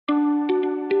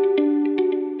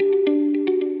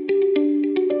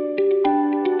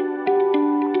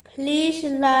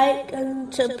like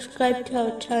and subscribe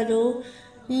to our channel.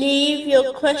 Leave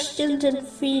your questions and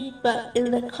feedback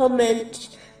in the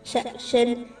comments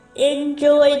section.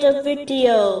 Enjoy the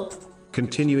video.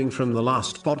 Continuing from the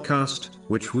last podcast,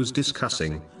 which was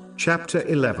discussing chapter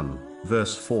 11,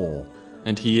 verse 4.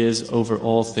 And he is over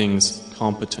all things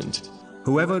competent.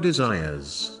 Whoever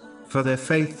desires for their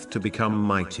faith to become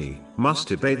mighty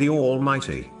must obey the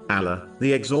Almighty, Allah,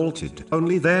 the Exalted.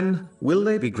 Only then will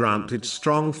they be granted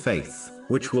strong faith,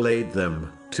 which will aid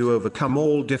them to overcome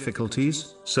all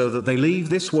difficulties, so that they leave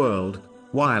this world,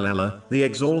 while Allah, the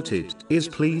Exalted, is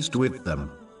pleased with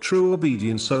them. True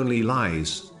obedience only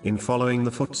lies in following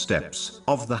the footsteps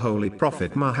of the Holy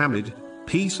Prophet Muhammad,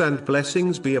 peace and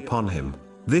blessings be upon him.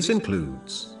 This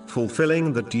includes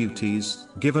fulfilling the duties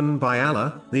given by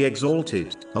Allah, the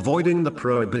Exalted, avoiding the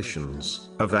prohibitions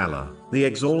of Allah, the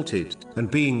Exalted,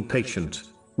 and being patient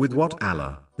with what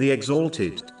Allah, the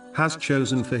Exalted, has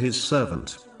chosen for his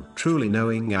servant. Truly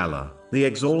knowing Allah, the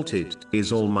Exalted,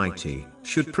 is Almighty,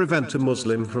 should prevent a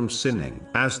Muslim from sinning,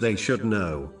 as they should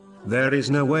know there is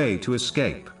no way to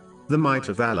escape the might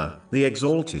of Allah, the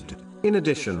Exalted. In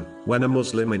addition, when a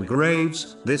Muslim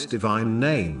engraves this divine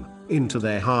name into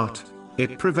their heart,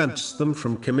 it prevents them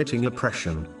from committing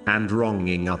oppression and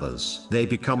wronging others. They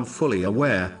become fully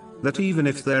aware that even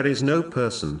if there is no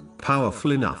person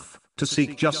powerful enough to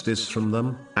seek justice from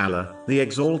them, Allah, the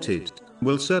Exalted,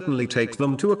 will certainly take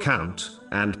them to account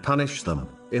and punish them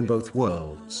in both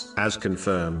worlds, as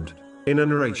confirmed in a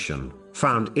narration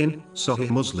found in Sahih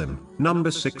Muslim,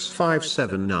 number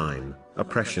 6579.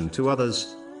 Oppression to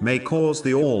others may cause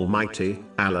the Almighty,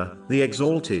 Allah, the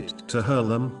Exalted, to hurl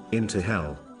them into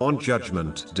hell on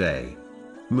Judgment Day.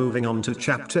 Moving on to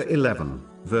chapter 11,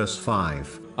 verse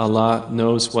 5. Allah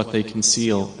knows what they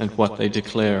conceal and what they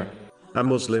declare. A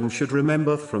Muslim should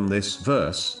remember from this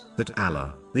verse that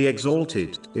Allah, the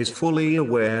Exalted, is fully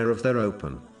aware of their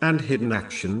open and hidden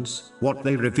actions, what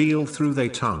they reveal through their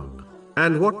tongue,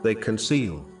 and what they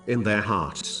conceal in their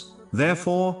hearts.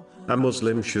 Therefore, a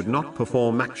Muslim should not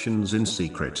perform actions in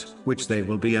secret, which they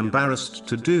will be embarrassed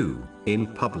to do in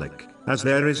public, as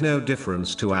there is no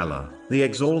difference to Allah, the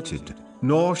Exalted,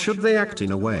 nor should they act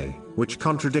in a way which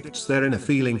contradicts their inner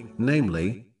feeling,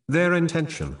 namely, their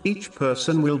intention. Each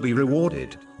person will be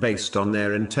rewarded based on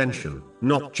their intention,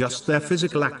 not just their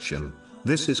physical action.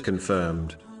 This is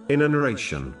confirmed in a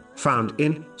narration found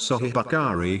in Sahih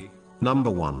Bukhari, number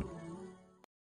 1.